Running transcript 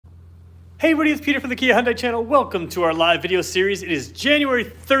Hey everybody, it's Peter from the Kia Hyundai channel. Welcome to our live video series. It is January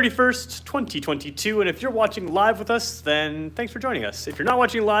 31st, 2022, and if you're watching live with us, then thanks for joining us. If you're not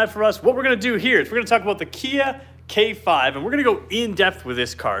watching live for us, what we're going to do here is we're going to talk about the Kia K5, and we're going to go in depth with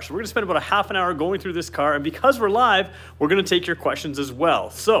this car. So we're going to spend about a half an hour going through this car, and because we're live, we're going to take your questions as well.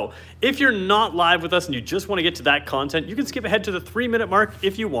 So if you're not live with us and you just want to get to that content, you can skip ahead to the 3-minute mark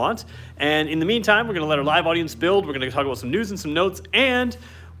if you want. And in the meantime, we're going to let our live audience build. We're going to talk about some news and some notes, and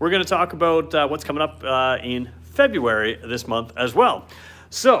we're going to talk about what's coming up in February this month as well.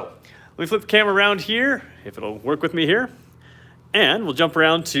 So let me flip the camera around here, if it'll work with me here, and we'll jump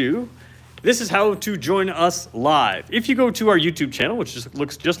around to this is how to join us live. If you go to our YouTube channel, which just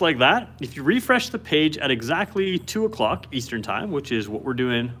looks just like that, if you refresh the page at exactly 2 o'clock Eastern time, which is what we're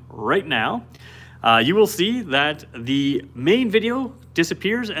doing right now, you will see that the main video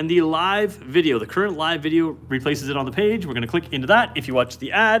disappears and the live video, the current live video, replaces it on the page. We're going to click into that if you watch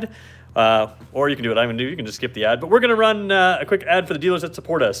the ad, or you can do what I'm going to do. You can just skip the ad, but we're going to run a quick ad for the dealers that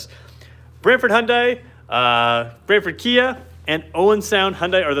support us. Brantford Hyundai, Brantford Kia, and Owen Sound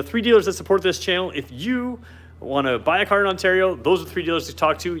Hyundai are the 3 dealers that support this channel. If you want to buy a car in Ontario, those are the 3 dealers to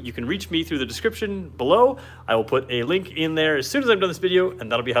talk to. You can reach me through the description below. I will put a link in there as soon as I'm done this video, and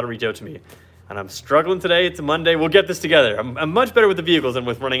that'll be how to reach out to me. And I'm struggling today. It's a Monday. We'll get this together. I'm much better with the vehicles than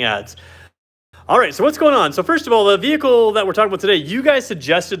with running ads. All right, so what's going on? So first of all, the vehicle that we're talking about today, you guys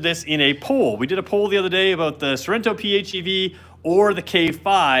suggested this in a poll. We did a poll the other day about the Sorento PHEV or the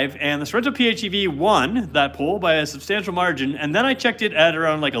K5, and the Sorento PHEV won that poll by a substantial margin. And then I checked it at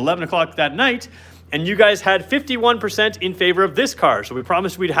around like 11 o'clock that night, and you guys had 51% in favor of this car. So we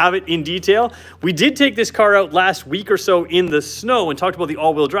promised we'd have it in detail. We did take this car out last week or so in the snow and talked about the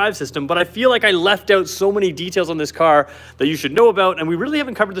all-wheel drive system, but I feel like I left out so many details on this car that you should know about, and we really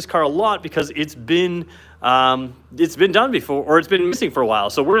haven't covered this car a lot because it's been done before, or it's been missing for a while.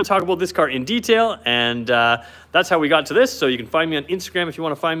 So we're gonna talk about this car in detail, and that's how we got to this. So you can find me on Instagram if you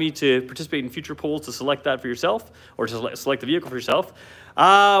wanna find me to participate in future polls to select that for yourself, or to select the vehicle for yourself.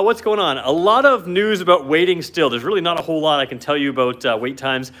 What's going on? A lot of news about waiting still. There's really not a whole lot I can tell you about wait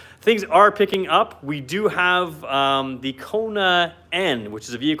times. Things are picking up. We do have the Kona N, which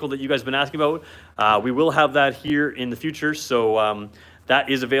is a vehicle that you guys have been asking about. We will have that here in the future, so that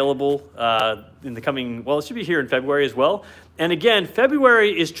is available in the coming, well, it should be here in February as well. And again,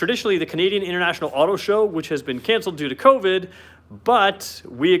 February is traditionally the Canadian International Auto Show, which has been canceled due to COVID. But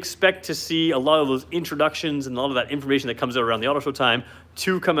we expect to see a lot of those introductions and a lot of that information that comes out around the auto show time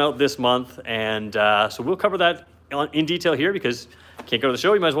to come out this month. And so we'll cover that in detail here because you can't go to the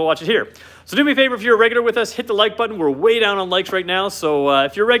show, you might as well watch it here. So do me a favor, if you're a regular with us, hit the like button. We're way down on likes right now. So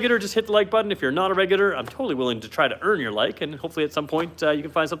if you're a regular, just hit the like button. If you're not a regular, I'm totally willing to try to earn your like. And hopefully at some point you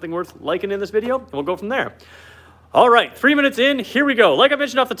can find something worth liking in this video, and we'll go from there. All right, 3 minutes in, here we go. Like I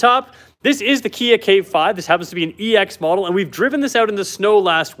mentioned off the top, this is the Kia K5. This happens to be an EX model, and we've driven this out in the snow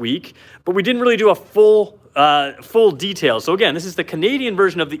last week, but we didn't really do a full detail. So again, this is the Canadian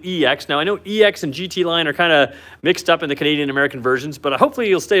version of the EX. Now, I know EX and GT line are kind of mixed up in the Canadian and American versions, but hopefully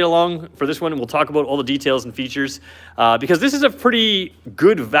you'll stay along for this one, and we'll talk about all the details and features, because this is a pretty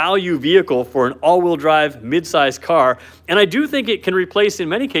good value vehicle for an all-wheel drive mid-size car, and I do think it can replace, in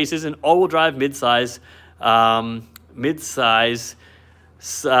many cases, an all-wheel drive mid-size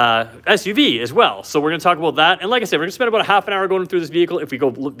SUV as well. So we're going to talk about that. And like I said, we're going to spend about a half an hour going through this vehicle. If we go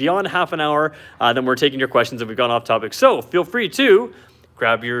beyond half an hour, then we're taking your questions if we've gone off topic. So feel free to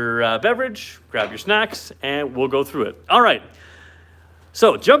grab your beverage, grab your snacks, and we'll go through it. All right.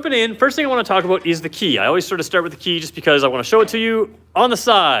 So jumping in, first thing I want to talk about is the key. I always sort of start with the key just because I want to show it to you. On the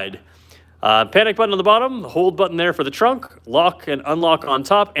side, panic button on the bottom, the hold button there for the trunk, lock and unlock on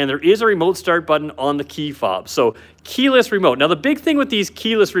top, and there is a remote start button on the key fob. So keyless remote. Now the big thing with these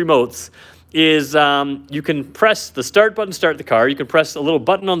keyless remotes is you can press the start button, start the car. You can press a little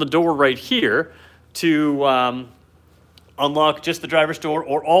button on the door right here to unlock just the driver's door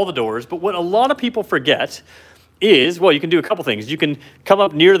or all the doors. But what a lot of people forget is, well, you can do a couple things. You can come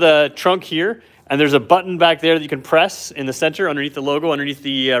up near the trunk here, and there's a button back there that you can press in the center underneath the logo, underneath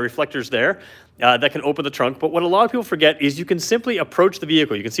the reflectors there, that can open the trunk. But what a lot of people forget is you can simply approach the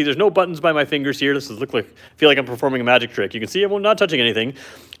vehicle. You can see there's no buttons by my fingers here. This is feel like I'm performing a magic trick. You can see I'm not touching anything.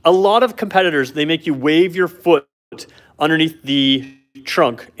 A lot of competitors, they make you wave your foot underneath the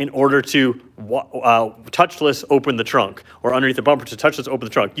trunk in order to touchless open the trunk, or underneath the bumper to touchless open the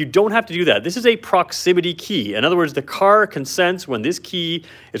trunk. You don't have to do that. This is a proximity key. In other words, the car can sense when this key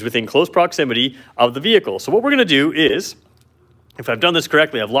is within close proximity of the vehicle. So what we're going to do is, if I've done this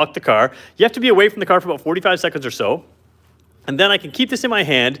correctly, I've locked the car. You have to be away from the car for about 45 seconds or so. And then I can keep this in my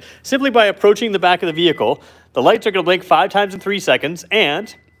hand simply by approaching the back of the vehicle. The lights are going to blink 5 times in 3 seconds,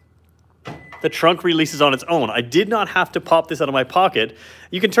 and the trunk releases on its own. I did not have to pop this out of my pocket.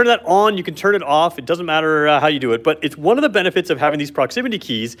 You can turn that on, you can turn it off. It doesn't matter how you do it, but it's one of the benefits of having these proximity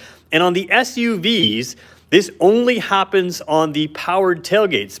keys. And on the SUVs, this only happens on the powered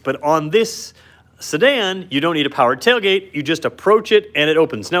tailgates, but on this sedan, you don't need a powered tailgate. You just approach it and it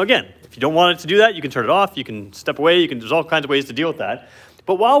opens. Now again, if you don't want it to do that, you can turn it off, you can step away, there's all kinds of ways to deal with that.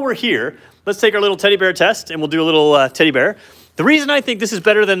 But while we're here, let's take our little teddy bear test and we'll do a little teddy bear. The reason I think this is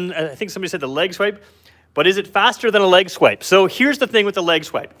better than, I think somebody said the leg swipe, but is it faster than a leg swipe? So here's the thing with the leg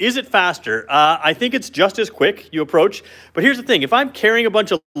swipe. Is it faster? I think it's just as quick, you approach. But here's the thing, if I'm carrying a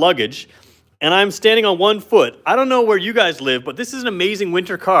bunch of luggage and I'm standing on one foot, I don't know where you guys live, but this is an amazing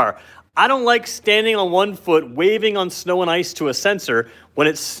winter car. I don't like standing on one foot, waving on snow and ice to a sensor when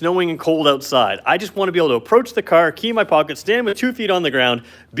it's snowing and cold outside. I just want to be able to approach the car, key in my pocket, stand with 2 feet on the ground,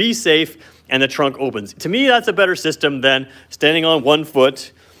 be safe, and the trunk opens. To me, that's a better system than standing on one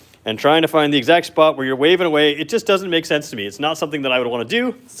foot and trying to find the exact spot where you're waving away. It just doesn't make sense to me. It's not something that I would want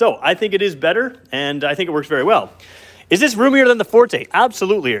to do. So I think it is better, and I think it works very well. Is this roomier than the Forte?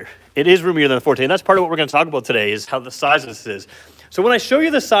 Absolutely. It is roomier than the Forte, and that's part of what we're going to talk about today is how the size of this is. So when I show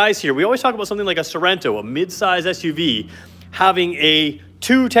you the size here, we always talk about something like a Sorento, a mid-size SUV, having a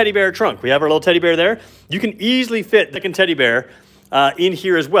 2 teddy bear trunk. We have our little teddy bear there. You can easily fit the second teddy bear in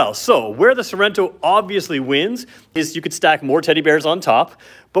here as well. So where the Sorento obviously wins is you could stack more teddy bears on top.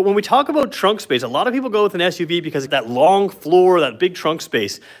 But when we talk about trunk space, a lot of people go with an SUV because of that long floor, that big trunk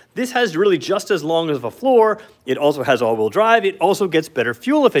space. This has really just as long of a floor. It also has all-wheel drive. It also gets better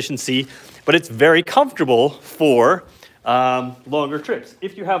fuel efficiency, but it's very comfortable for longer trips.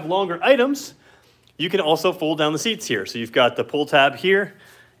 If you have longer items, you can also fold down the seats here. So you've got the pull tab here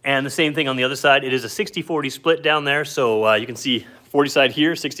and the same thing on the other side. It is a 60-40 split down there. So you can see 40 side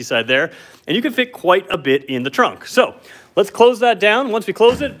here, 60 side there, and you can fit quite a bit in the trunk. So let's close that down. Once we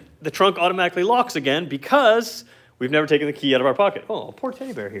close it, the trunk automatically locks again because we've never taken the key out of our pocket. Oh, poor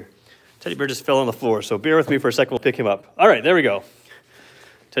teddy bear here. Teddy bear just fell on the floor. So bear with me for a second. We'll pick him up. All right, there we go.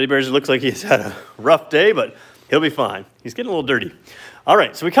 Teddy bear looks like he's had a rough day, but he'll be fine. He's getting a little dirty. All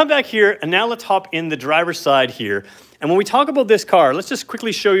right, so we come back here, and now let's hop in the driver's side here. And when we talk about this car, let's just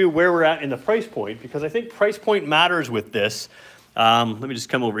quickly show you where we're at in the price point, because I think price point matters with this. Let me just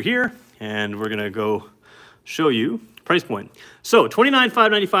come over here, and we're going to go show you price point. So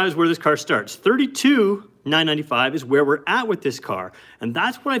 $29,595 is where this car starts. $32,995 is where we're at with this car. And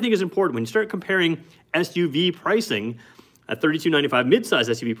that's what I think is important. When you start comparing SUV pricing at $32,995, mid-size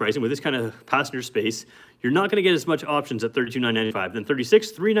SUV pricing with this kind of passenger space, you're not going to get as much options at $32,995. Then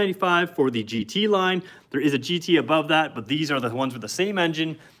 $36,395 for the GT line. There is a GT above that, but these are the ones with the same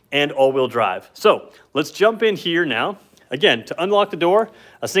engine and all-wheel drive. So let's jump in here now. Again, to unlock the door,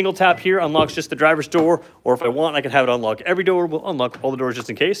 a single tap here unlocks just the driver's door, or if I want, I can have it unlock every door. We'll unlock all the doors just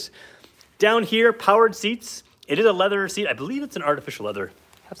in case. Down here, powered seats. It is a leather seat. I believe it's an artificial leather.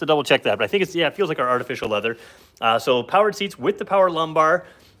 I have to double check that, but I think it's, yeah, it feels like our artificial leather. So powered seats with the power lumbar.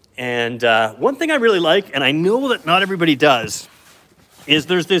 And one thing I really like, and I know that not everybody does, is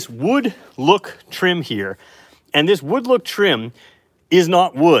there's this wood look trim here. And this wood look trim is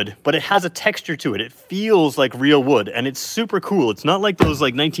not wood, but it has a texture to it. It feels like real wood, and it's super cool. It's not like those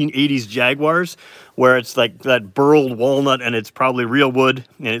like 1980s Jaguars where it's like that burled walnut and it's probably real wood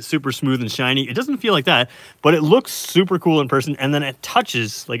and it's super smooth and shiny. It doesn't feel like that, but it looks super cool in person, and then it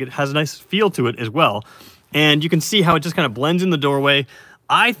touches, like it has a nice feel to it as well. And you can see how it just kind of blends in the doorway.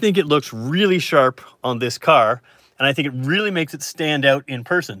 I think it looks really sharp on this car, and I think it really makes it stand out in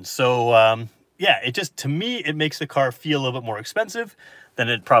person. So, yeah, it just, to me, it makes the car feel a little bit more expensive than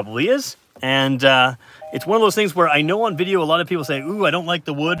it probably is. And it's one of those things where I know on video, a lot of people say, ooh, I don't like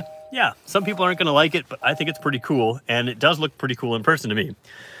the wood. Yeah, some people aren't going to like it, but I think it's pretty cool. And it does look pretty cool in person to me.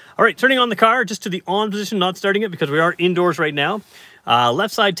 All right, turning on the car, just to the on position, not starting it because we are indoors right now.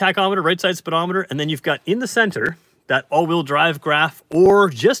 Left side tachometer, right side speedometer, and then you've got in the center that all-wheel drive graph, or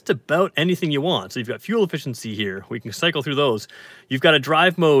just about anything you want. So you've got fuel efficiency here. We can cycle through those. You've got a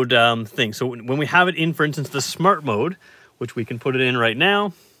drive mode thing. So when we have it in, for instance, the smart mode, which we can put it in right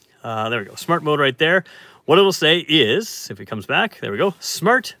now. There we go, smart mode right there. What it'll say is, if it comes back, there we go,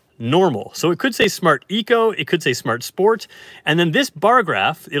 smart normal. So it could say smart eco, it could say smart sport. And then this bar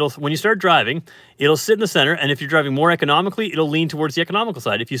graph, when you start driving, it'll sit in the center. And if you're driving more economically, it'll lean towards the economical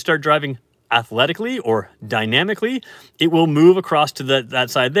side. If you start driving athletically or dynamically, it will move across to that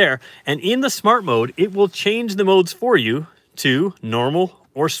side there. And in the smart mode, it will change the modes for you to normal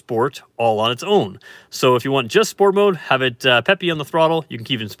or sport all on its own. So if you want just sport mode, have it peppy on the throttle, you can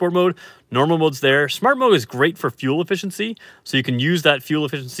keep it in sport mode. Normal mode's there. Smart mode is great for fuel efficiency, so you can use that fuel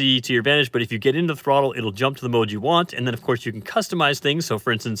efficiency to your advantage, but if you get into the throttle, it'll jump to the mode you want, and then of course you can customize things. So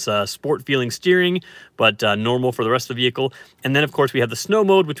for instance, sport feeling steering, but normal for the rest of the vehicle. And then of course we have the snow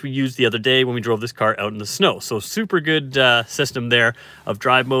mode, which we used the other day when we drove this car out in the snow. So super good system there of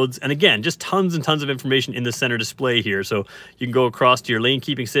drive modes. And again, just tons and tons of information in the center display here. So you can go across to your lane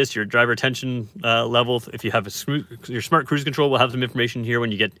keeping assist, your driver attention level. If you have your smart cruise control, will have some information here when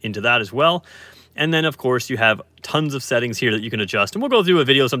you get into that as well. And then of course you have tons of settings here that you can adjust, and we'll go through a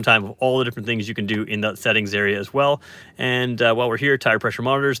video sometime of all the different things you can do in that settings area as well. And while we're here, tire pressure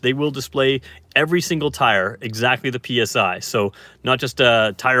monitors, they will display every single tire, exactly the PSI. So not just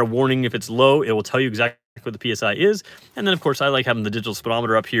a tire warning if it's low, it will tell you exactly what the PSI is. And then of course I like having the digital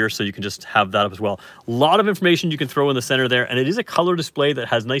speedometer up here, so you can just have that up as well. A lot of information you can throw in the center there, and it is a color display that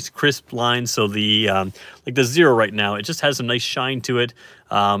has nice crisp lines. So the like the 0 right now, it just has some nice shine to it.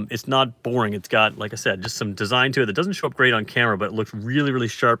 It's not boring. It's got, like I said, just some design to it that doesn't show up great on camera, but it looks really, really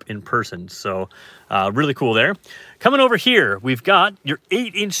sharp in person. So really cool there. Coming over here, we've got your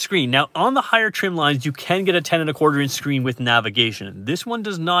 8-inch screen. Now on the higher trim lines, you can get a 10.25-inch screen with navigation. This one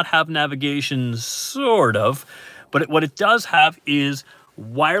does not have navigation, sort of, but what it does have is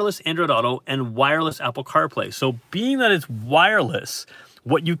wireless Android Auto and wireless Apple CarPlay. So being that it's wireless,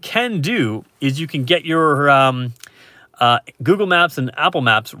 what you can do is you can get your Google Maps and Apple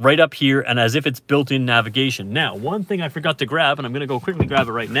Maps right up here, and as if it's built-in navigation. Now, one thing I forgot to grab, and I'm going to go quickly grab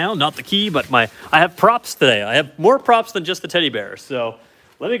it right now, not the key, but I have props today. I have more props than just the teddy bear. So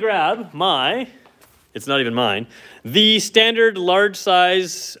let me grab it's not even mine, the standard large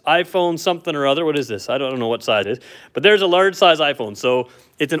size iPhone something or other. What is this? I don't know what size it is, but there's a large size iPhone. So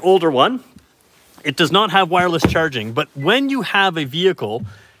it's an older one. It does not have wireless charging, but when you have a vehicle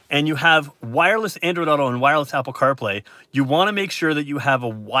and you have wireless Android Auto and wireless Apple CarPlay, you want to make sure that you have a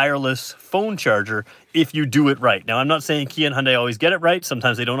wireless phone charger if you do it right. Now, I'm not saying Kia and Hyundai always get it right.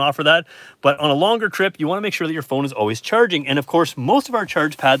 Sometimes they don't offer that. But on a longer trip, you want to make sure that your phone is always charging. And of course, most of our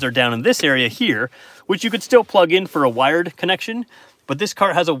charge pads are down in this area here, which you could still plug in for a wired connection. But this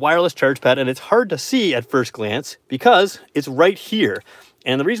car has a wireless charge pad, and it's hard to see at first glance because it's right here.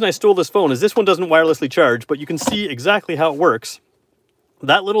 And the reason I stole this phone is this one doesn't wirelessly charge, but you can see exactly how it works.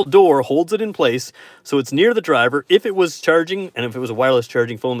 That little door holds it in place, so it's near the driver. If it was charging, and if it was a wireless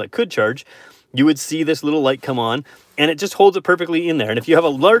charging phone that could charge, you would see this little light come on, and it just holds it perfectly in there. And if you have a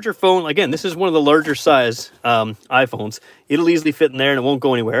larger phone, again, this is one of the larger size iPhones, it'll easily fit in there and it won't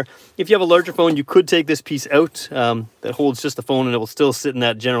go anywhere. If you have a larger phone, you could take this piece out that holds just the phone, and it will still sit in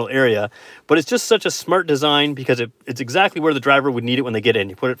that general area. But it's just such a smart design because it's exactly where the driver would need it when they get in.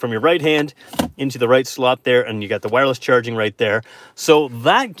 You put it from your right hand into the right slot there, and you got the wireless charging right there. So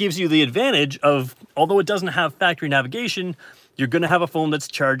that gives you the advantage of, although it doesn't have factory navigation, you're going to have a phone that's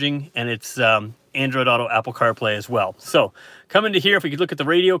charging, and it's Android Auto, Apple CarPlay as well. So coming to here, if we could look at the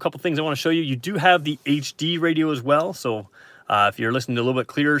radio, a couple things I want to show you. You do have the HD radio as well. So if you're listening to a little bit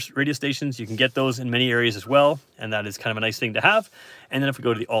clearer radio stations, you can get those in many areas as well. And that is kind of a nice thing to have. And then if we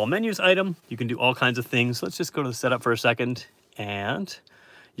go to the all menus item, you can do all kinds of things. Let's just go to the setup for a second, and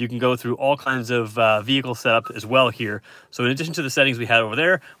you can go through all kinds of vehicle setup as well here. So in addition to the settings we had over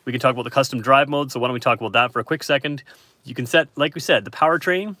there, we can talk about the custom drive mode. So why don't we talk about that for a quick second? You can set, like we said, the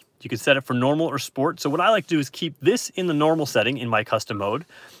powertrain. You can set it for normal or sport. So what I like to do is keep this in the normal setting in my custom mode,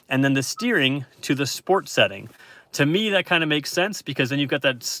 and then the steering to the sport setting. To me, that kind of makes sense because then you've got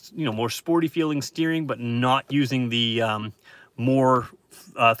that, you know, more sporty feeling steering, but not using the more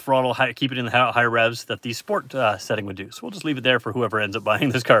throttle, keep it in the higher revs that the sport setting would do. So we'll just leave it there for whoever ends up buying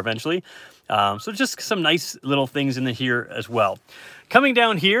this car eventually. So just some nice little things in here as well. Coming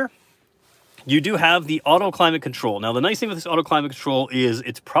down here, you do have the auto climate control. Now, the nice thing with this auto climate control is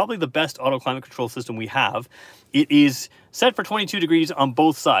it's probably the best auto climate control system we have. It is set for 22 degrees on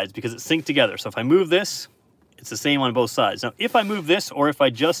both sides because it's synced together. So if I move this, it's the same on both sides. Now, if I move this, or if I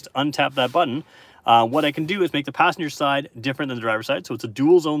just untap that button, what I can do is make the passenger side different than the driver's side. So it's a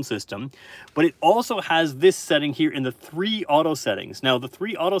dual zone system, but it also has this setting here in the 3 auto settings. Now, the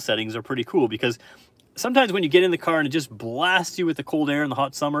 3 auto settings are pretty cool because sometimes when you get in the car and it just blasts you with the cold air in the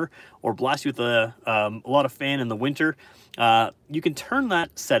hot summer, or blasts you with a lot of fan in the winter, you can turn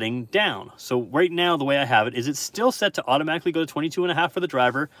that setting down. So right now, the way I have it is it's still set to automatically go to 22.5 for the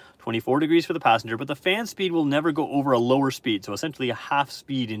driver, 24 degrees for the passenger, but the fan speed will never go over a lower speed. So essentially a half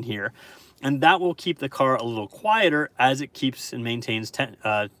speed in here. And that will keep the car a little quieter as it keeps and maintains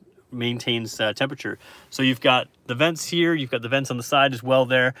temperature. So you've got the vents here, you've got the vents on the side as well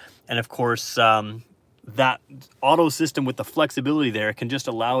there, and of course that auto system with the flexibility there can just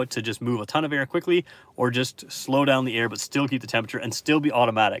allow it to just move a ton of air quickly, or just slow down the air but still keep the temperature and still be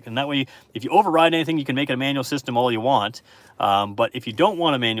automatic. And that way, if you override anything, you can make it a manual system all you want. But if you don't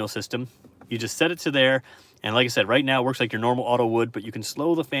want a manual system, you just set it to there. And like I said, right now it works like your normal auto would, but you can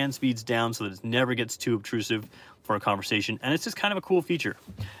slow the fan speeds down so that it never gets too obtrusive for a conversation. And it's just kind of a cool feature.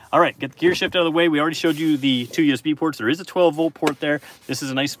 All right, get the gear shift out of the way. We already showed you the 2 USB ports. There is a 12-volt port there. This is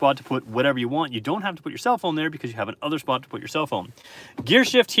a nice spot to put whatever you want. You don't have to put your cell phone there because you have another spot to put your cell phone. Gear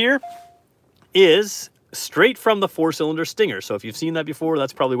shift here is straight from the 4-cylinder Stinger. So if you've seen that before,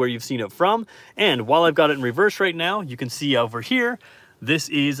 that's probably where you've seen it from. And while I've got it in reverse right now, you can see over here, this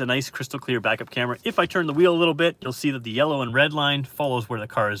is a nice crystal clear backup camera. If I turn the wheel a little bit, you'll see that the yellow and red line follows where the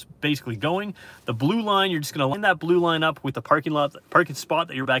car is basically going. The blue line, you're just gonna line that blue line up with the parking spot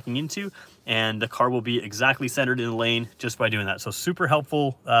that you're backing into, and the car will be exactly centered in the lane just by doing that. So super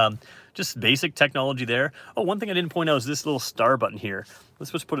helpful, just basic technology there. Oh, one thing I didn't point out is this little star button here. Let's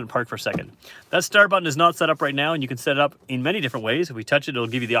just put it in park for a second. That star button is not set up right now, and you can set it up in many different ways. If we touch it, it'll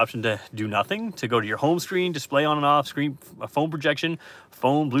give you the option to do nothing, to go to your home screen, display on and off, screen, phone projection,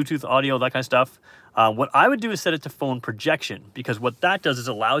 phone, Bluetooth audio, that kind of stuff. What I would do is set it to phone projection, because what that does is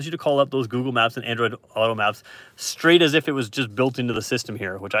allows you to call up those Google Maps and Android Auto Maps straight as if it was just built into the system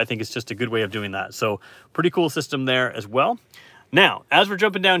here, which I think is just a good way of doing that. So pretty cool system there as well. Now, as we're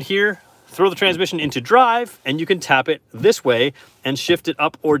jumping down here, throw the transmission into drive, and you can tap it this way and shift it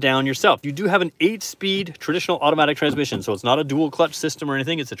up or down yourself. You do have an 8-speed traditional automatic transmission, so it's not a dual clutch system or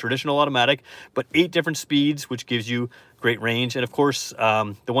anything. It's a traditional automatic, but 8 different speeds, which gives you great range. And of course,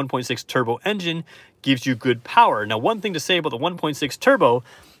 the 1.6 turbo engine gives you good power. Now, one thing to say about the 1.6 turbo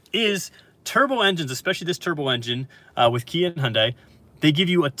is turbo engines, especially this turbo engine with Kia and Hyundai, they give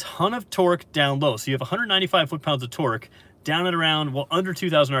you a ton of torque down low. So you have 195 foot-pounds of torque down at around, well, under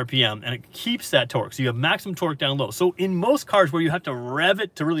 2,000 RPM, and it keeps that torque. So you have maximum torque down low. So in most cars where you have to rev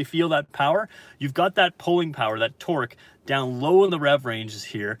it to really feel that power, you've got that pulling power, that torque down low in the rev ranges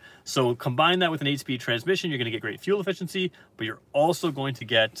here. So combine that with an 8-speed transmission, you're gonna get great fuel efficiency, but you're also going to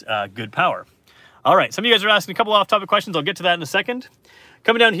get good power. All right, some of you guys are asking a couple off-topic questions. I'll get to that in a second.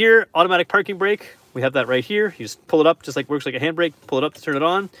 Coming down here, automatic parking brake. We have that right here. You just pull it up, just like works like a handbrake. Pull it up to turn it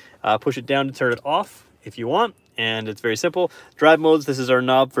on, push it down to turn it off if you want. And it's very simple. Drive modes, this is our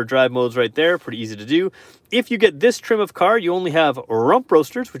knob for drive modes right there. Pretty easy to do. If you get this trim of car, you only have rump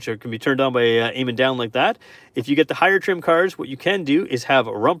roasters, which can be turned on by aiming down like that. If you get the higher trim cars, what you can do is have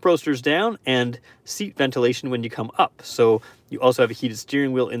rump roasters down and seat ventilation when you come up. So you also have a heated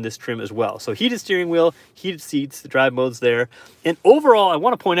steering wheel in this trim as well. So heated steering wheel, heated seats, the drive modes there. And overall, I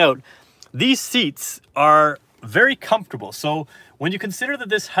want to point out, these seats are very comfortable. So when you consider that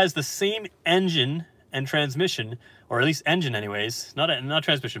this has the same engine and transmission, or at least engine anyways, not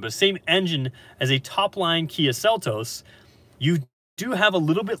transmission, but same engine as a top-line Kia Seltos, you do have a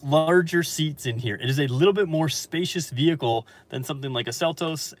little bit larger seats in here. It is a little bit more spacious vehicle than something like a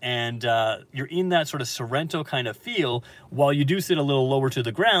Seltos, and you're in that sort of Sorento kind of feel. While you do sit a little lower to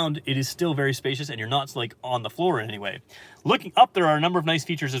the ground, it is still very spacious, and you're not like on the floor in any way. Looking up, there are a number of nice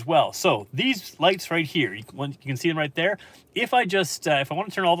features as well. So these lights right here, you can see them right there. If I just, if I want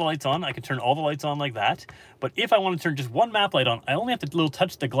to turn all the lights on, I can turn all the lights on like that. But if I want to turn just one map light on, I only have to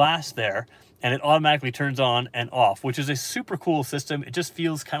touch the glass there, and it automatically turns on and off, which is a super cool system. It just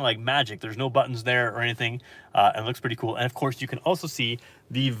feels kind of like magic. There's no buttons there or anything, and it looks pretty cool. And of course, you can also see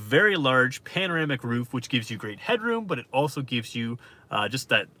the very large panoramic roof, which gives you great headroom, but it also gives you just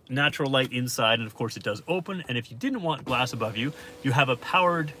that natural light inside. And of course, it does open. And if you didn't want glass above you, you have a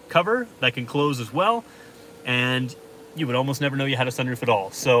powered cover that can close as well. And you would almost never know you had a sunroof at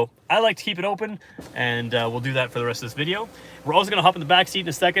all. So I like to keep it open, and we'll do that for the rest of this video. We're also gonna hop in the back seat in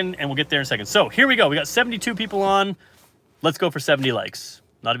a second, and we'll get there in a second. So here we go. We got 72 people on. Let's go for 70 likes.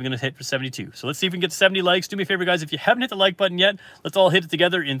 Not even gonna hit for 72. So let's see if we can get 70 likes. Do me a favor, guys. If you haven't hit the like button yet, let's all hit it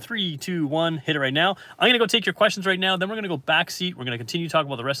together in 3, 2, 1. Hit it right now. I'm gonna go take your questions right now. Then we're gonna go back seat. We're gonna continue talking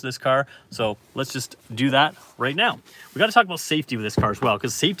about the rest of this car. So let's just do that right now. We gotta talk about safety with this car as well,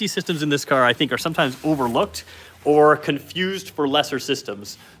 because safety systems in this car, I think, are sometimes overlooked or confused for lesser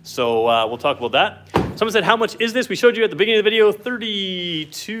systems. So we'll talk about that. Someone said, how much is this? We showed you at the beginning of the video,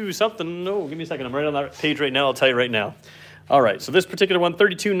 32 something. No, give me a second. I'm right on that page right now. I'll tell you right now. All right, so this particular one,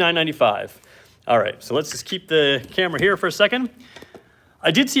 $32,995. All right, so let's just keep the camera here for a second.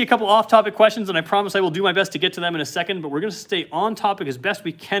 I did see a couple off-topic questions, and I promise I will do my best to get to them in a second, but we're gonna stay on topic as best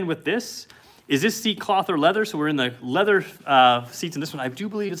we can with this. Is this seat cloth or leather? So we're in the leather seats in this one. I do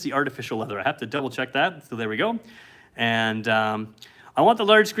believe it's the artificial leather. I have to double check that, so there we go. And I want the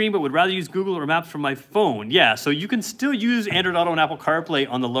large screen, but would rather use Google or Maps from my phone. Yeah, so you can still use Android Auto and Apple CarPlay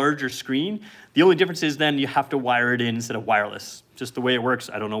on the larger screen. The only difference is then you have to wire it in instead of wireless. Just the way it works.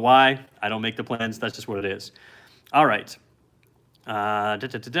 I don't know why. I don't make the plans. That's just what it is. All right.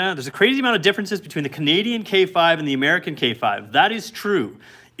 There's a crazy amount of differences between the Canadian K5 and the American K5. That is true.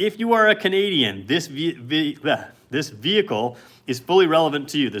 If you are a Canadian, this vehicle is fully relevant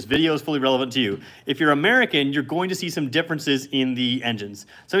to you. This video is fully relevant to you. If you're American, you're going to see some differences in the engines.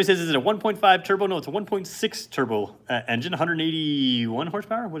 Somebody says, is it a 1.5 turbo? No, it's a 1.6 turbo engine, 181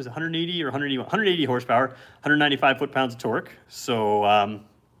 horsepower. What is it, 180 or 181? 180 horsepower, 195 foot-pounds of torque. So,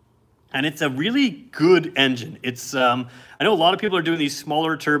 and it's a really good engine. It's, I know a lot of people are doing these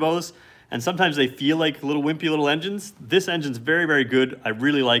smaller turbos, and sometimes they feel like little wimpy little engines. This engine's very, very good. I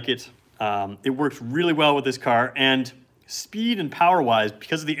really like it. It works really well with this car, and speed and power-wise,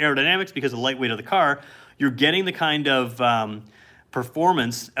 because of the aerodynamics, because of the lightweight of the car, you're getting the kind of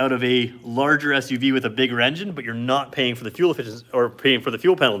performance out of a larger SUV with a bigger engine, but you're not paying for the fuel efficiency or paying for the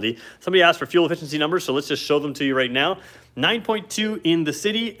fuel penalty. Somebody asked for fuel efficiency numbers, so let's just show them to you right now. 9.2 in the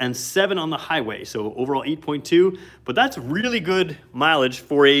city and 7 on the highway, so overall 8.2, but that's really good mileage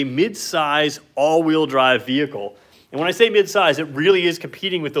for a mid-size all-wheel drive vehicle. And when I say mid-size, it really is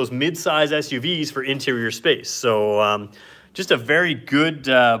competing with those mid-size SUVs for interior space. So just a very good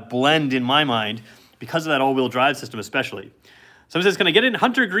blend in my mind because of that all-wheel drive system especially. Someone says, can I get it in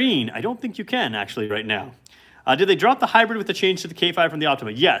Hunter Green? I don't think you can actually right now. Did they drop the hybrid with the change to the K5 from the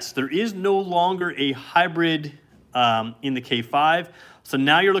Optima? Yes, there is no longer a hybrid in the K5. So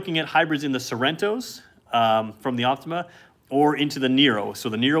now you're looking at hybrids in the Sorrentos from the Optima, or into the Nero. So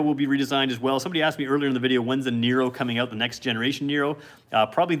the Nero will be redesigned as well. Somebody asked me earlier in the video, when's the Nero coming out, the next generation Nero?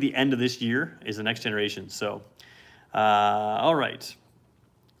 Probably the end of this year is the next generation. So, all right.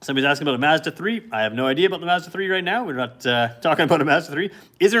 Somebody's asking about a Mazda 3. I have no idea about the Mazda 3 right now. We're not talking about a Mazda 3.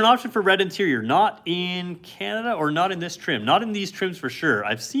 Is there an option for red interior? Not in Canada or not in this trim. Not in these trims for sure.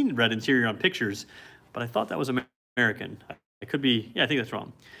 I've seen red interior on pictures, but I thought that was American. It could be, yeah, I think that's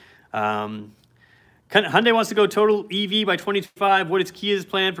wrong. Hyundai wants to go total EV by 2025. What is Kia's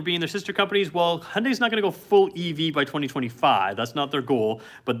plan for being their sister companies? Well, Hyundai's not going to go full EV by 2025. That's not their goal,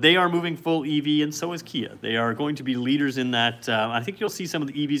 but they are moving full EV, and so is Kia. They are going to be leaders in that. I think you'll see some of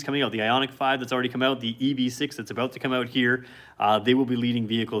the EVs coming out. The Ioniq 5 that's already come out, the EV6 that's about to come out here. They will be leading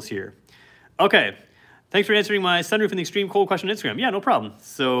vehicles here. Okay, thanks for answering my sunroof in the extreme cold question on Instagram. Yeah, no problem.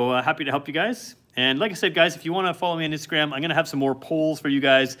 So happy to help you guys. And like I said, guys, if you want to follow me on Instagram, I'm going to have some more polls for you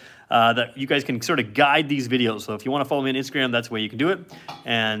guys that you guys can sort of guide these videos. So if you want to follow me on Instagram, that's the way you can do it.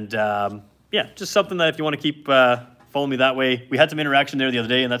 And yeah, just something that if you want to keep following me that way. We had some interaction there the other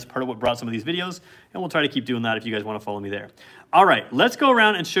day, and that's part of what brought some of these videos. And we'll try to keep doing that if you guys want to follow me there. All right, let's go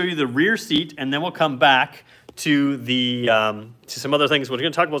around and show you the rear seat, and then we'll come back to the to some other things. We're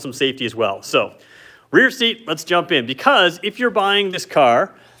going to talk about some safety as well. So rear seat, let's jump in. Because if you're buying this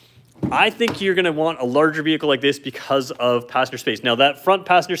car, I think you're going to want a larger vehicle like this because of passenger space. Now, that front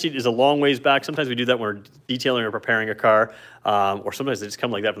passenger seat is a long ways back. Sometimes we do that when we're detailing or preparing a car, or sometimes they just come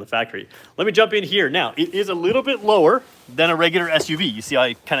like that from the factory. Let me jump in here. Now, it is a little bit lower than a regular SUV. You see,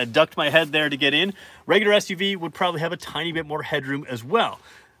 I kind of ducked my head there to get in. Regular SUV would probably have a tiny bit more headroom as well.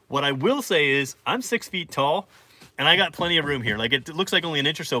 What I will say is I'm 6 feet tall, and I got plenty of room here. Like, it looks like only an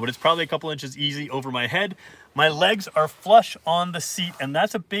inch or so, but it's probably a couple inches easy over my head. My legs are flush on the seat, and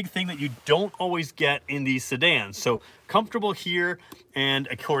that's a big thing that you don't always get in these sedans. So comfortable here, and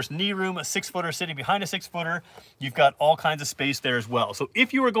of course knee room, a 6-footer sitting behind a 6-footer. You've got all kinds of space there as well. So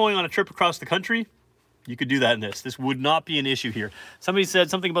if you were going on a trip across the country, you could do that in this. This would not be an issue here. Somebody said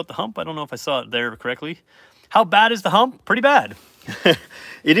something about the hump. I don't know if I saw it there correctly. How bad is the hump? Pretty bad.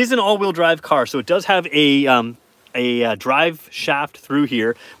 It is an all-wheel drive car, so it does have a drive shaft through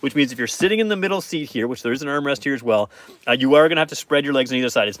here, which means if you're sitting in the middle seat here, which there is an armrest here as well, you are going to have to spread your legs on either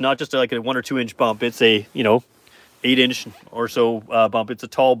side. It's not just like a 1 or 2 inch bump. It's a, 8-inch or so bump. It's a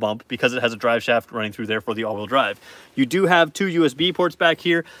tall bump because it has a drive shaft running through there for the all-wheel drive. You do have 2 USB ports back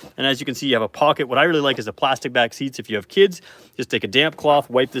here, and as you can see, you have a pocket. What I really like is the plastic back seats. If you have kids, just take a damp cloth,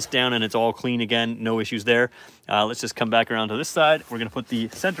 wipe this down, and it's all clean again. No issues there. Let's just come back around to this side. We're going to put the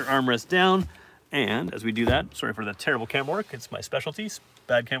center armrest down. And as we do that, sorry for the terrible camera work, it's my specialty,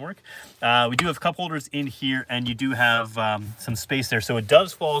 bad camera work. We do have cup holders in here, and you do have some space there. So it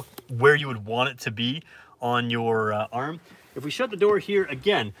does fall where you would want it to be on your arm. If we shut the door here,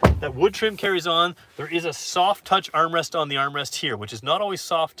 again, that wood trim carries on. There is a soft touch armrest on the armrest here, which is not always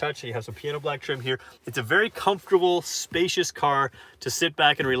soft touch. You have some piano black trim here. It's a very comfortable, spacious car to sit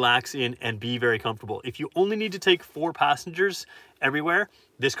back and relax in and be very comfortable. If you only need to take 4 passengers, everywhere,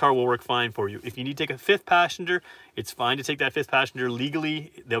 this car will work fine for you. If you need to take a fifth passenger, it's fine to take that fifth passenger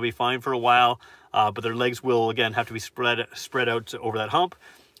legally. They'll be fine for a while, but their legs will, again, have to be spread out over that hump.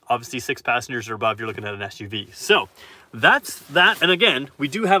 Obviously, 6 passengers or above, you're looking at an SUV. So that's that. And again, we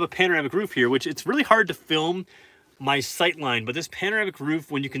do have a panoramic roof here, which it's really hard to film my sight line, but this panoramic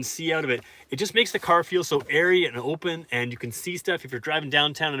roof, when you can see out of it, it just makes the car feel so airy and open, and you can see stuff. If you're driving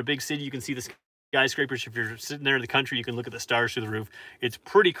downtown in a big city, you can see the skyscrapers. If you're sitting there in the country, you can look at the stars through the roof. It's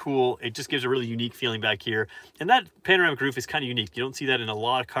pretty cool. It just gives a really unique feeling back here. And that panoramic roof is kind of unique. You don't see that in a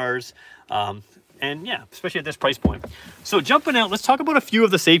lot of cars. And yeah, especially at this price point. So jumping out, let's talk about a few of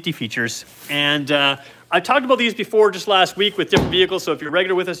the safety features. And I talked about these before just last week with different vehicles. So if you're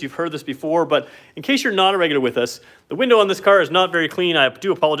regular with us, you've heard this before. But in case you're not a regular with us, the window on this car is not very clean. I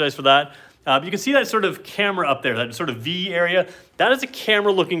do apologize for that. But you can see that sort of camera up there, that sort of V area. That is a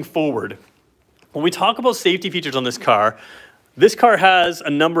camera looking forward. When we talk about safety features on this car has a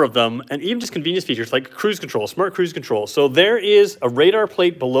number of them, and even just convenience features like cruise control, smart cruise control. So there is a radar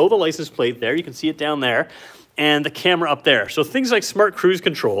plate below the license plate there. You can see it down there, and the camera up there. So things like smart cruise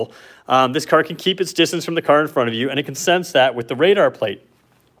control, this car can keep its distance from the car in front of you, and it can sense that with the radar plate.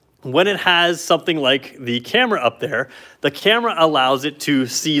 When it has something like the camera up there, the camera allows it to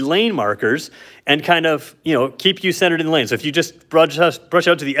see lane markers and kind of, you know, keep you centered in the lane. So if you just brush out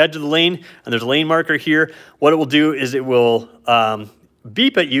to the edge of the lane and there's a lane marker here, what it will do is it will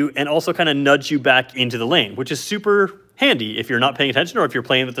beep at you and also kind of nudge you back into the lane, which is super handy if you're not paying attention or if you're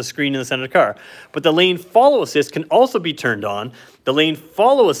playing with the screen in the center of the car. But the lane follow assist can also be turned on. The lane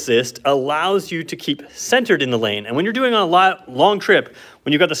follow assist allows you to keep centered in the lane. And when you're doing on a long trip,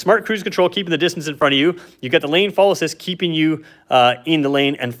 when you've got the smart cruise control keeping the distance in front of you, you've got the lane follow assist keeping you in the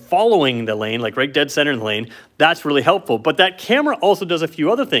lane and following the lane, like right dead center in the lane. That's really helpful. But that camera also does a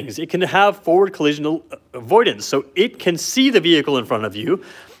few other things. It can have forward collision avoidance. So it can see the vehicle in front of you.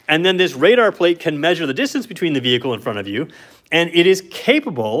 And then this radar plate can measure the distance between the vehicle in front of you. And it is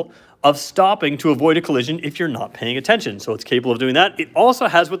capable of stopping to avoid a collision if you're not paying attention. So it's capable of doing that. It also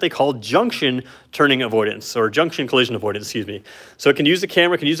has what they call junction turning avoidance, or junction collision avoidance, excuse me. So it can use the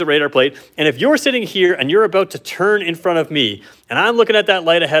camera, can use the radar plate. And if you're sitting here and you're about to turn in front of me, and I'm looking at that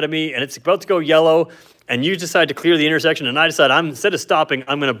light ahead of me, and it's about to go yellow, and you decide to clear the intersection, and I decide instead of stopping,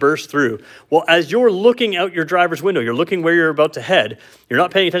 I'm going to burst through. Well, as you're looking out your driver's window, you're looking where you're about to head, you're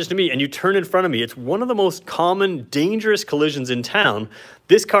not paying attention to me, and you turn in front of me. It's one of the most common dangerous collisions in town.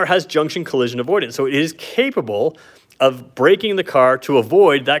 This car has junction collision avoidance, so it is capable of braking the car to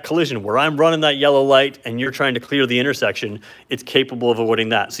avoid that collision where I'm running that yellow light and you're trying to clear the intersection. It's capable of avoiding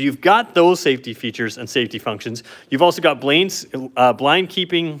that. So you've got those safety features and safety functions. You've also got blind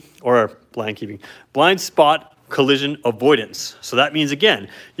spot collision avoidance. So that means, again,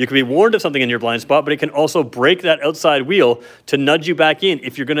 you can be warned of something in your blind spot, but it can also brake that outside wheel to nudge you back in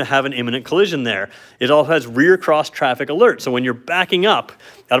if you're going to have an imminent collision there. It also has rear cross traffic alert. So when you're backing up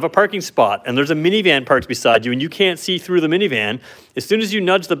out of a parking spot and there's a minivan parked beside you and you can't see through the minivan, as soon as you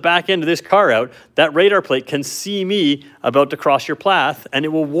nudge the back end of this car out, that radar plate can see me about to cross your path, and it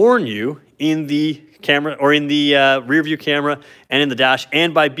will warn you in the camera or in the rear view camera and in the dash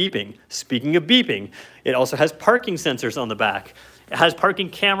and by beeping. Speaking of beeping, it also has parking sensors on the back. It has parking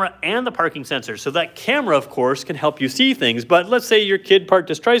camera and the parking sensor. So that camera, of course, can help you see things. But let's say your kid parked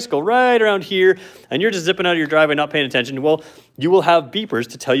his tricycle right around here and you're just zipping out of your driveway, not paying attention. Well, you will have beepers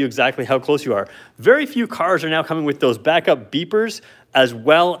to tell you exactly how close you are. Very few cars are now coming with those backup beepers as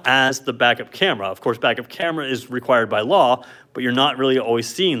well as the backup camera. Of course, backup camera is required by law, but you're not really always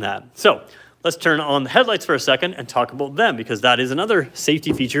seeing that. So let's turn on the headlights for a second and talk about them, because that is another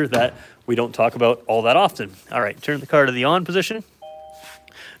safety feature that we don't talk about all that often. All right, turn the car to the on position.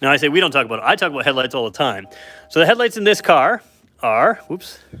 Now I say we don't talk about it. I talk about headlights all the time. So the headlights in this car are,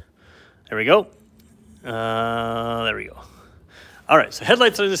 whoops, there we go. There we go. All right, so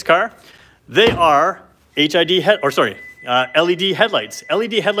headlights in this car, they are LED headlights.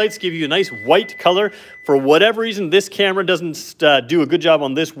 LED headlights give you a nice white color. For whatever reason, this camera doesn't do a good job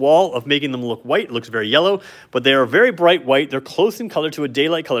on this wall of making them look white. It looks very yellow, but they are very bright white. They're close in color to a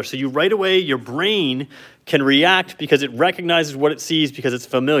daylight color. So you right away, your brain can react because it recognizes what it sees because it's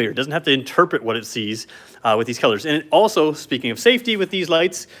familiar. It doesn't have to interpret what it sees with these colors. And it also, speaking of safety with these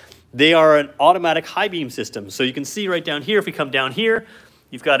lights, they are an automatic high beam system. So you can see right down here, if we come down here,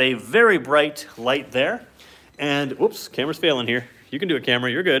 you've got a very bright light there. And, whoops, camera's failing here. You can do it,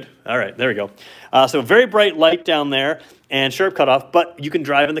 camera. You're good. All right, there we go. So very bright light down there and sharp cutoff, but you can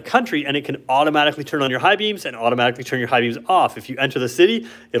drive in the country and it can automatically turn on your high beams and automatically turn your high beams off. If you enter the city,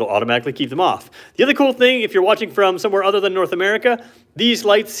 it'll automatically keep them off. The other cool thing, if you're watching from somewhere other than North America, these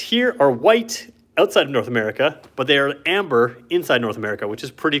lights here are white outside of North America, but they are amber inside North America, which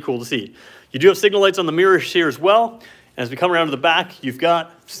is pretty cool to see. You do have signal lights on the mirrors here as well. As we come around to the back, you've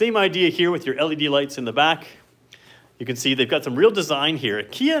got same idea here with your LED lights in the back. You can see they've got some real design here.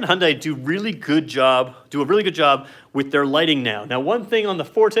 Kia and Hyundai do a really good job with their lighting now. Now, one thing on the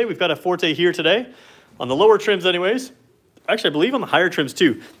Forte, we've got a Forte here today, on the lower trims anyways, actually I believe on the higher trims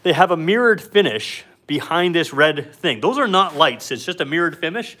too, they have a mirrored finish behind this red thing. Those are not lights, it's just a mirrored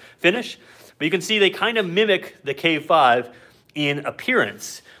finish. But you can see they kind of mimic the K5 in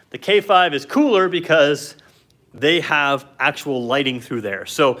appearance. The K5 is cooler because they have actual lighting through there.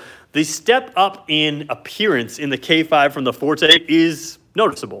 So the step up in appearance in the K5 from the Forte is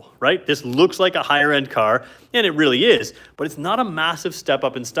noticeable, right? This looks like a higher end car, and it really is, but it's not a massive step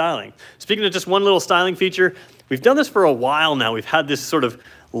up in styling. Speaking of just one little styling feature, we've done this for a while now. We've had this sort of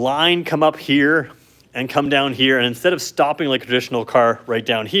line come up here and come down here, and instead of stopping like a traditional car right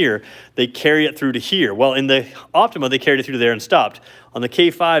down here, they carry it through to here. Well, in the Optima, they carried it through to there and stopped. On the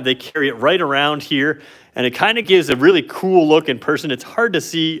K5, they carry it right around here, and it kind of gives a really cool look in person. It's hard to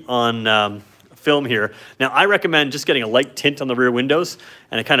see on film here. Now, I recommend just getting a light tint on the rear windows,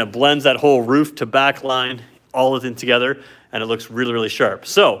 and it kind of blends that whole roof to back line all of it together, and it looks really, really sharp.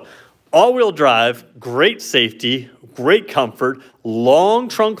 So, all-wheel drive, great safety, great comfort, long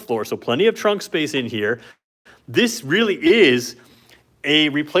trunk floor, so plenty of trunk space in here. This really is a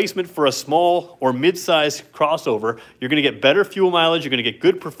replacement for a small or mid-sized crossover. You're going to get better fuel mileage, you're going to get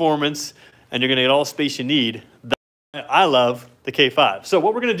good performance, and you're going to get all the space you need. I love the K5. So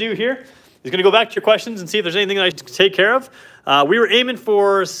what we're going to do here is going to go back to your questions and see if there's anything that I can take care of. We were aiming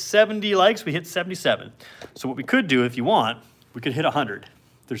for 70 likes. We hit 77. So what we could do, if you want, we could hit 100.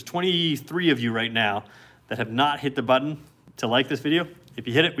 There's 23 of you right now that have not hit the button to like this video. If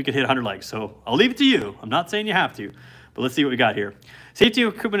you hit it, we could hit 100 likes. So I'll leave it to you. I'm not saying you have to, but let's see what we got here. Safety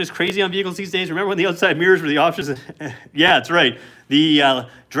equipment is crazy on vehicles these days. Remember when the outside mirrors were the options? Yeah, that's right. The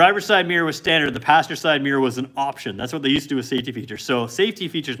driver's side mirror was standard. The passenger side mirror was an option. That's what they used to do with safety features. So safety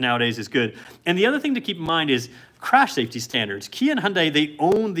features nowadays is good. And the other thing to keep in mind is crash safety standards. Kia and Hyundai, they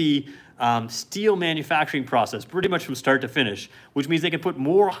own the steel manufacturing process pretty much from start to finish, which means they can put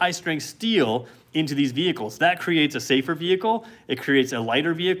more high-strength steel into these vehicles. That creates a safer vehicle. It creates a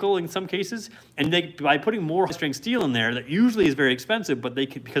lighter vehicle in some cases. And by putting more high-strength steel in there, that usually is very expensive, but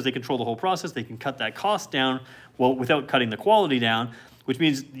because they control the whole process, they can cut that cost down, well, without cutting the quality down, which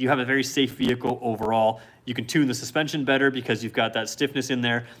means you have a very safe vehicle overall. You can tune the suspension better because you've got that stiffness in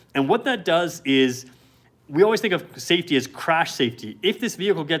there. And what that does is, we always think of safety as crash safety. If this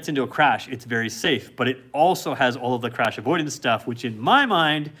vehicle gets into a crash, it's very safe, but it also has all of the crash avoidance stuff, which in my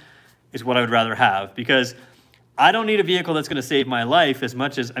mind is what I would rather have, because I don't need a vehicle that's gonna save my life as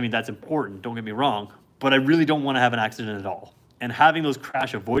much as, I mean, that's important, don't get me wrong, but I really don't wanna have an accident at all. And having those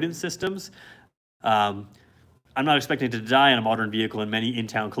crash avoidance systems, I'm not expecting to die in a modern vehicle in many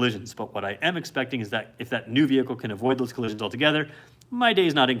in-town collisions, but what I am expecting is that if that new vehicle can avoid those collisions altogether, my day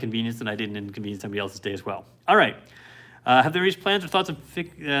is not inconvenienced, and I didn't inconvenience somebody else's day as well. All right. Have there reached plans or thoughts of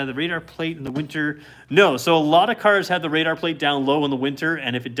the radar plate in the winter? No. So a lot of cars have the radar plate down low in the winter,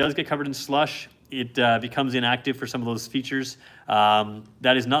 and if it does get covered in slush, it becomes inactive for some of those features.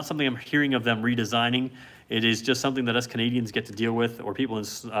 That is not something I'm hearing of them redesigning. It is just something that us Canadians get to deal with, or people in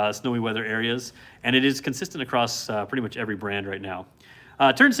snowy weather areas, and it is consistent across pretty much every brand right now.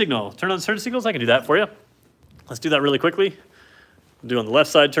 Turn signal. Turn on turn signals. I can do that for you. Let's do that really quickly. Do on the left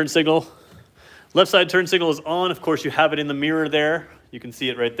side turn signal. Left side turn signal is on. Of course, you have it in the mirror there. You can see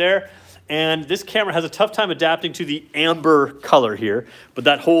it right there. And this camera has a tough time adapting to the amber color here, but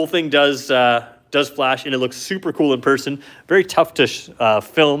that whole thing does flash, and it looks super cool in person. Very tough to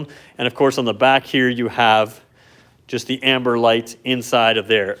film. And of course, on the back here, you have just the amber light inside of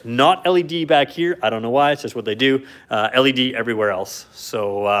there. Not LED back here. I don't know why. It's just what they do. LED everywhere else.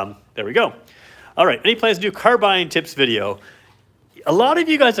 So there we go. All right. Any plans to do car buying tips video? A lot of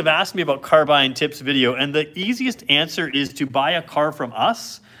you guys have asked me about car buying tips video, and the easiest answer is to buy a car from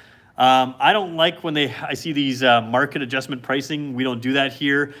us. I don't like when I see these market adjustment pricing. We don't do that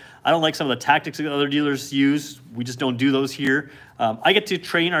here. I don't like some of the tactics that other dealers use. We just don't do those here. I get to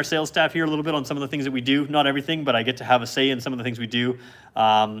train our sales staff here a little bit on some of the things that we do. Not everything, but I get to have a say in some of the things we do.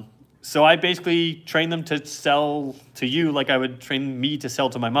 So I basically train them to sell to you like I would train me to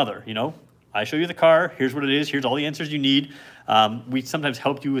sell to my mother, you know? I show you the car, here's what it is, here's all the answers you need. We sometimes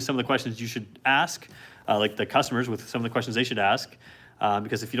help you with some of the questions you should ask, like the customers with some of the questions they should ask.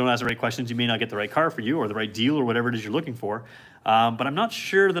 Because if you don't ask the right questions, you may not get the right car for you or the right deal or whatever it is you're looking for. But I'm not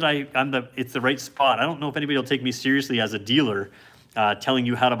sure that it's the right spot. I don't know if anybody will take me seriously as a dealer telling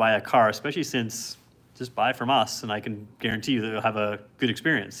you how to buy a car, especially since just buy from us and I can guarantee you that you'll have a good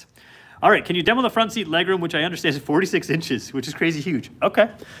experience. All right, can you demo the front seat legroom, which I understand is 46 inches, which is crazy huge. Okay.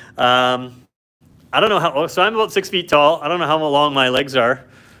 I don't know how, so I'm about 6 feet tall. I don't know how long my legs are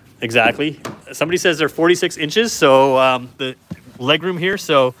exactly. Somebody says they're 46 inches, so the legroom here.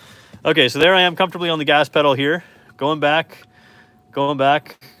 So, okay, so there I am comfortably on the gas pedal here. Going back.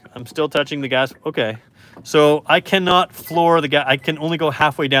 I'm still touching the gas. Okay. So I cannot floor the gas. I can only go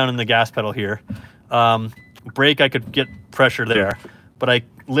halfway down in the gas pedal here. Brake, I could get pressure there, but I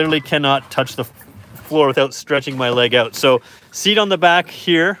literally cannot touch the floor without stretching my leg out. So seat on the back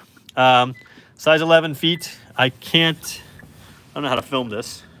here, size 11 feet. I don't know how to film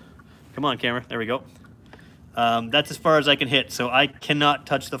this. Come on, camera. There we go. That's as far as I can hit. So I cannot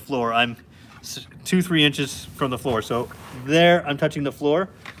touch the floor. I'm 2-3 inches from the floor. So there I'm touching the floor,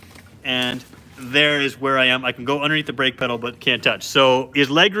 and there is where I am. I can go underneath the brake pedal, but can't touch. So is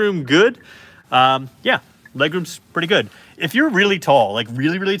legroom good? Yeah, legroom's pretty good. If you're really tall, like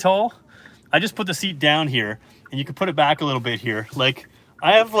really tall, I just put the seat down here, and you can put it back a little bit here. Like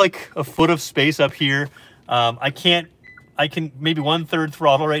I have like a foot of space up here. I can maybe 1/3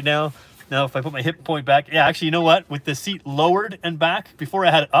 throttle right now. Now, if I put my hip point back, yeah, actually, you know what? With the seat lowered and back, before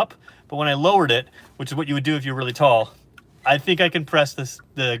I had it up, but when I lowered it, which is what you would do if you're really tall, I think I can press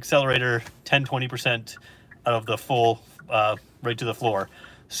the accelerator 10-20% of the full right to the floor.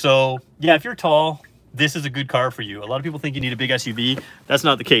 So yeah, if you're tall, this is a good car for you. A lot of people think you need a big SUV. That's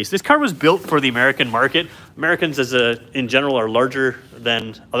not the case. This car was built for the American market. Americans in general are larger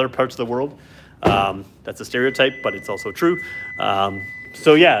than other parts of the world. That's a stereotype, but it's also true.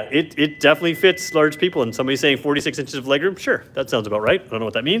 So yeah, it definitely fits large people. And somebody saying 46 inches of legroom, sure, that sounds about right. I don't know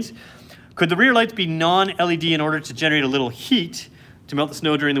what that means. Could the rear lights be non-LED in order to generate a little heat to melt the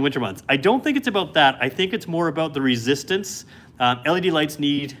snow during the winter months? I don't think it's about that. I think it's more about the resistance. LED lights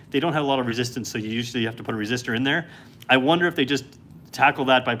they don't have a lot of resistance, so you usually have to put a resistor in there. I wonder if they just tackle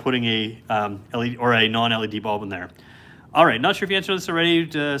that by putting a LED or a non-LED bulb in there. All right, not sure if you answered this already.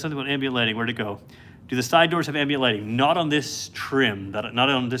 Something about ambient lighting, where'd it go? Do the side doors have ambient lighting? Not on this trim, not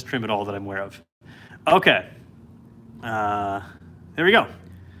on this trim at all that I'm aware of. Okay, there we go.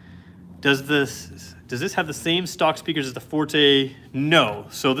 Does this have the same stock speakers as the Forte? No,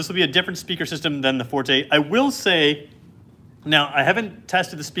 so this will be a different speaker system than the Forte. I will say, now I haven't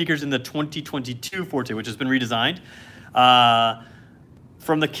tested the speakers in the 2022 Forte, which has been redesigned.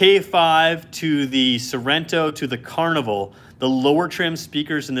 From the K5 to the Sorento to the Carnival, the lower trim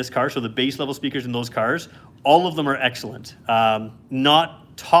speakers in this car, so the base level speakers in those cars, all of them are excellent.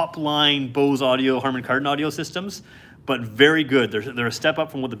 Not top line Bose audio, Harman Kardon audio systems, but very good. They're a step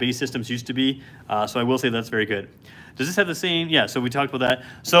up from what the base systems used to be. So I will say that's very good. Does this have the same? Yeah, so we talked about that.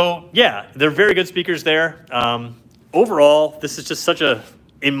 So yeah, they're very good speakers there. Overall, this is just such a,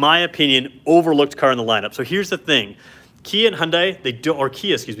 in my opinion, overlooked car in the lineup. So here's the thing. Kia and Hyundai,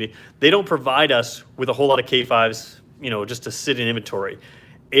 they don't provide us with a whole lot of K5s, just to sit in inventory.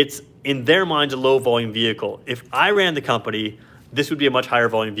 It's, in their minds, a low volume vehicle. If I ran the company, this would be a much higher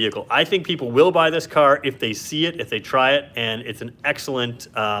volume vehicle. I think people will buy this car if they see it, if they try it, and it's an excellent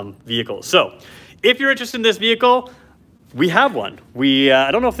vehicle. So if you're interested in this vehicle, we have one.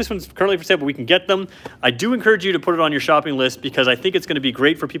 I don't know if this one's currently for sale, but we can get them. I do encourage you to put it on your shopping list because I think it's going to be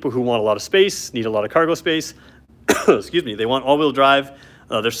great for people who want a lot of space, need a lot of cargo space. Excuse me, they want all-wheel drive.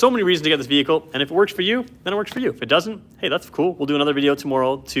 There's so many reasons to get this vehicle, and if it works for you, then it works for you. If it doesn't, hey, that's cool. We'll do another video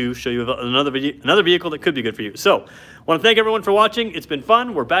tomorrow to show you another vehicle that could be good for you. So, I want to thank everyone for watching. It's been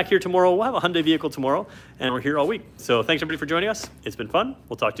fun. We're back here tomorrow. We'll have a Hyundai vehicle tomorrow, and we're here all week. So, thanks everybody for joining us. It's been fun.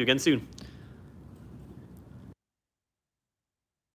 We'll talk to you again soon.